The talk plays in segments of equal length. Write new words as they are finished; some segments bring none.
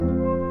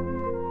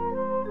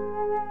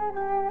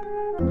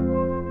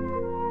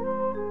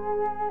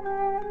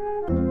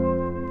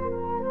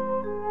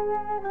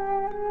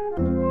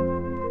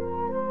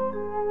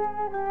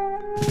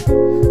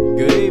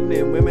Good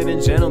evening, women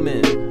and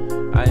gentlemen.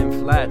 I am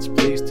Flats,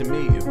 pleased to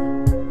meet you.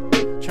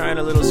 Trying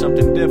a little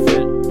something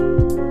different.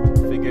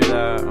 Figured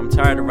I'm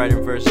tired of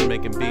writing verses,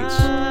 making beats.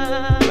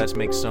 Let's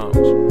make songs.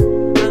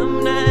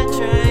 I'm not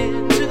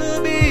trying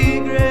to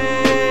be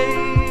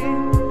great.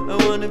 I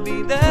wanna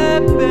be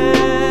the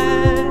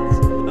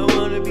best. I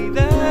wanna be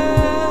the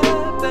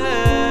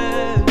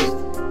best.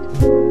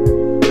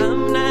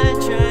 I'm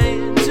not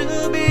trying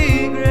to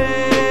be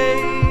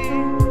great.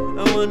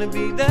 I wanna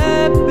be the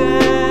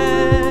best.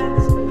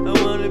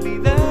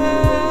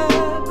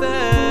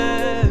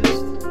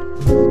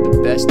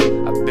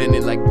 I've been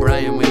in like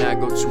Brian when I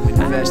go to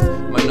invest.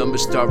 My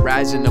numbers start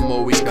rising, I'm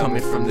always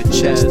coming from the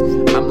chest.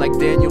 I'm like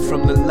Daniel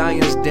from the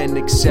Lion's Den,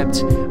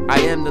 except I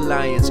am the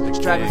Lions.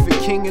 Striving for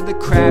king of the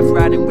craft,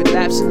 riding with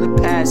laughs in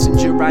the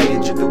passenger. I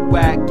injure the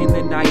whack, and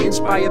then I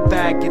inspire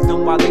back. Get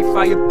them while they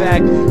fire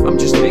back. I'm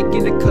just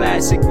making a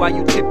classic while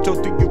you tiptoe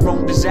through your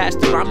own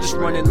disaster. I'm just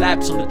running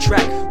laps on the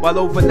track while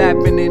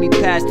overlapping any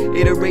past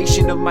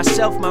iteration of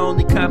myself. My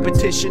only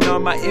competition are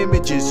my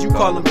images. You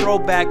call them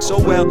throwbacks, oh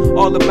well,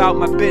 all about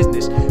my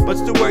business, but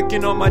still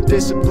working on my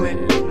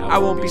discipline. I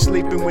won't be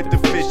sleeping with the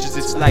fishes.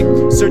 It's like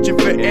searching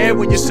for air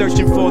when you're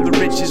searching for the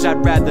riches.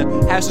 I'd rather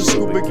have some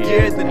scuba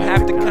gear than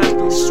have to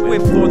constantly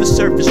swim for the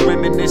surface,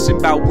 reminiscing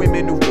about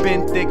women who've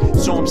been thick.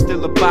 So I'm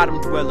still a bottom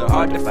dweller,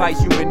 hard to fight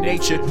human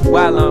nature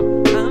while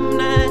I'm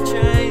not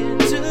trying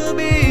to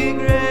be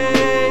great.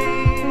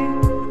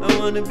 I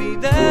wanna be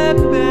the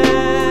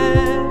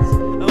best.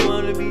 I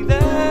wanna be the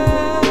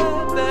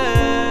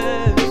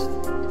best.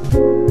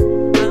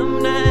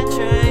 I'm not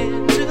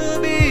trying to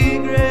be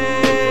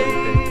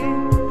great.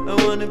 I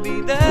wanna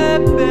be the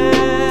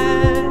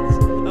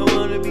best. I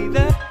wanna be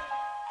the.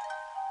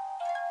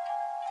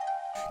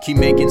 Keep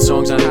making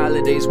songs on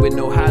holidays with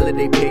no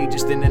holiday pay,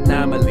 just an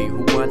anomaly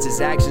who wants his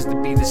actions to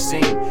be the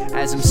same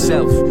as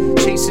himself.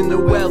 Chasing the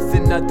wealth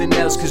and nothing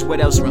else, cause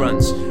what else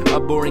runs? A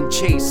boring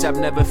chase I've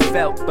never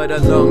felt, but a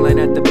long line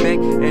at the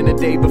bank and a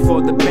day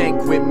before the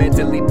banquet.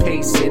 Mentally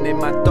pacing and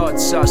my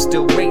thoughts are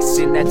still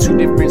racing at two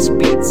different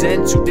speeds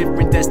and two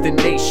different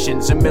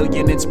destinations. A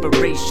million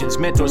inspirations,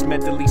 mentors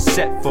mentally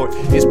set for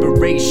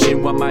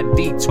inspiration, while my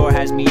detour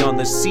has me on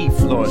the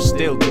seafloor,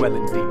 still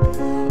dwelling deep.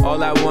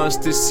 All I want's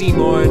to see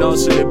more and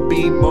also to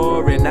be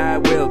more, and I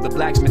will, the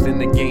blacksmith in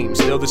the game.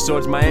 Still the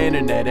sword's my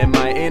internet and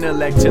my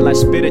intellect, till I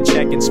spit a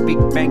check and speak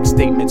bank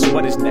statements.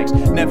 What is next?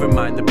 Never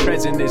mind, the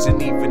present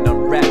isn't even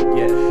unwrapped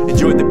yet.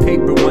 Enjoy the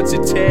paper, once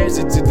it tears,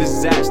 it's a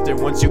disaster.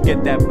 Once you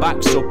get that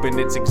box open,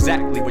 it's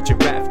exactly what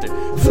you're after.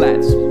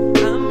 Flats.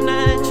 I'm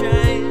not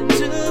trying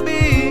to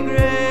be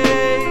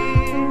great.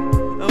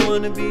 I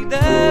wanna be the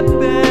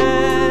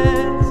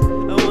best.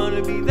 I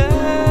wanna be the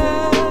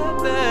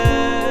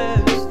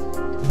best.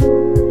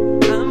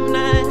 I'm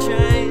not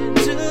trying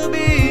to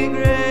be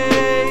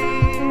great.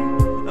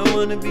 I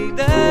wanna be the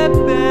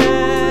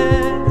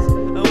best.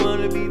 I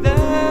wanna be the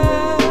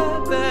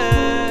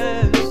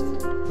best.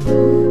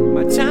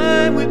 My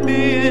time with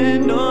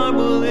being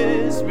normal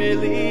is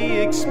really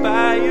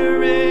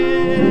expiring.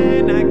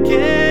 I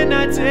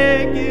cannot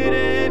take it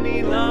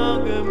any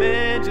longer,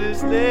 man,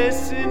 just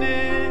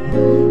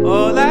listening.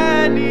 All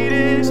I need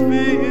is for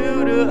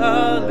you to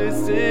all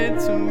listen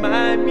to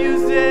my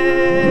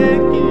music,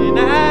 and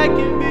I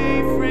can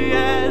be free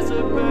as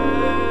a bird.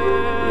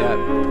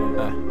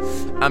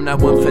 I'm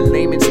not one for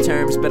layman's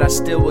terms, but I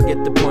still will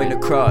get the point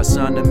across.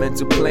 On the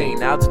mental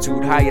plane,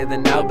 altitude higher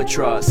than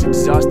albatross.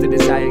 Exhausted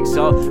as I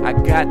exalt, I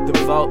got the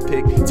vault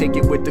pick. Take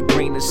it with a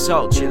grain of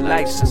salt, your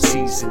life's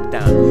unseasoned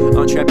down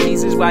on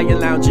trapezes while you're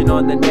lounging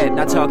on the net.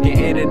 Not talking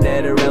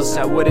internet, or else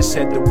I would've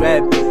said the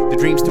web. The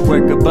dreams to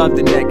work above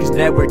the net, cause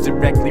network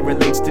directly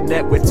relates to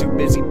net. We're too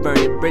busy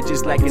burning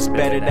bridges like it's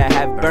better to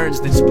have burns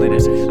than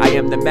splitters. I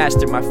am the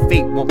master, my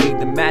fate won't be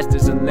the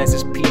master's unless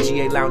it's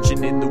PGA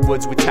lounging in the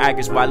woods with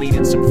tigers while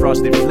eating some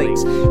frosted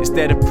flakes.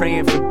 Instead of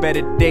praying for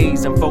better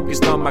days, I'm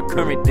focused on my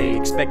current day.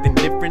 Expecting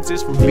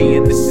differences from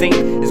being the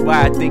same is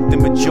why I think the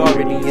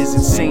majority is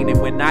insane.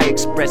 And when I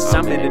express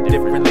I'm in a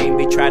different lane,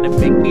 they try to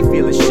make me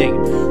feel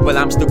ashamed. Well,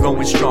 I'm still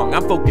going strong,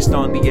 I'm focused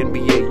on the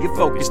NBA, you're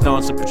focused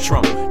on some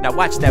Patron. Now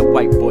watch that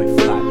white boy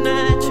fly. I'm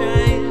not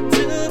trying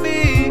to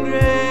be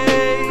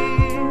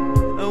great.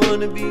 I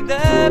wanna be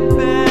the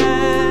best.